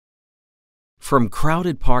From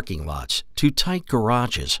crowded parking lots to tight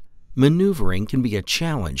garages, maneuvering can be a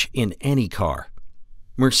challenge in any car.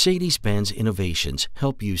 Mercedes-Benz innovations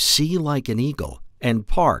help you see like an eagle and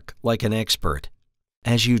park like an expert.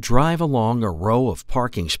 As you drive along a row of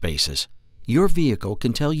parking spaces, your vehicle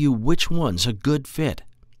can tell you which one's a good fit.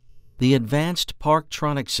 The advanced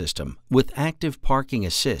Parktronic system with active parking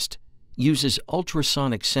assist uses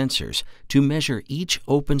ultrasonic sensors to measure each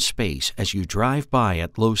open space as you drive by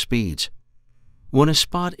at low speeds. When a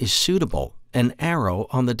spot is suitable, an arrow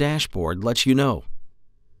on the dashboard lets you know.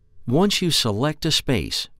 Once you select a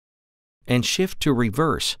space and shift to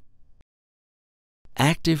reverse,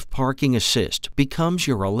 Active Parking Assist becomes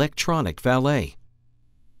your electronic valet.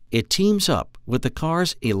 It teams up with the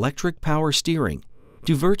car's electric power steering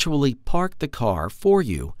to virtually park the car for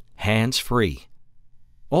you hands-free.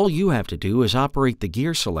 All you have to do is operate the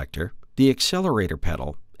gear selector, the accelerator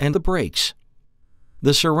pedal, and the brakes.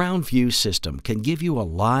 The surround view system can give you a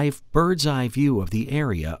live bird's-eye view of the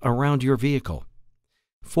area around your vehicle.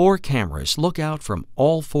 4 cameras look out from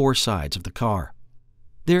all 4 sides of the car.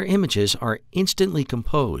 Their images are instantly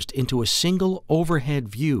composed into a single overhead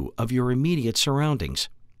view of your immediate surroundings.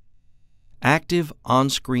 Active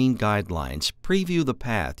on-screen guidelines preview the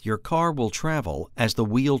path your car will travel as the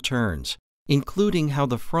wheel turns, including how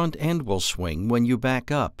the front end will swing when you back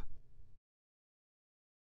up.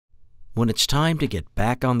 When it's time to get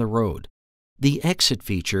back on the road, the exit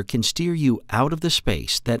feature can steer you out of the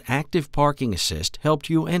space that Active Parking Assist helped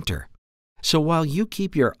you enter. So while you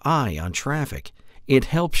keep your eye on traffic, it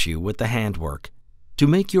helps you with the handwork to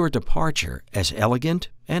make your departure as elegant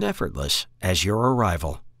and effortless as your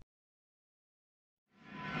arrival.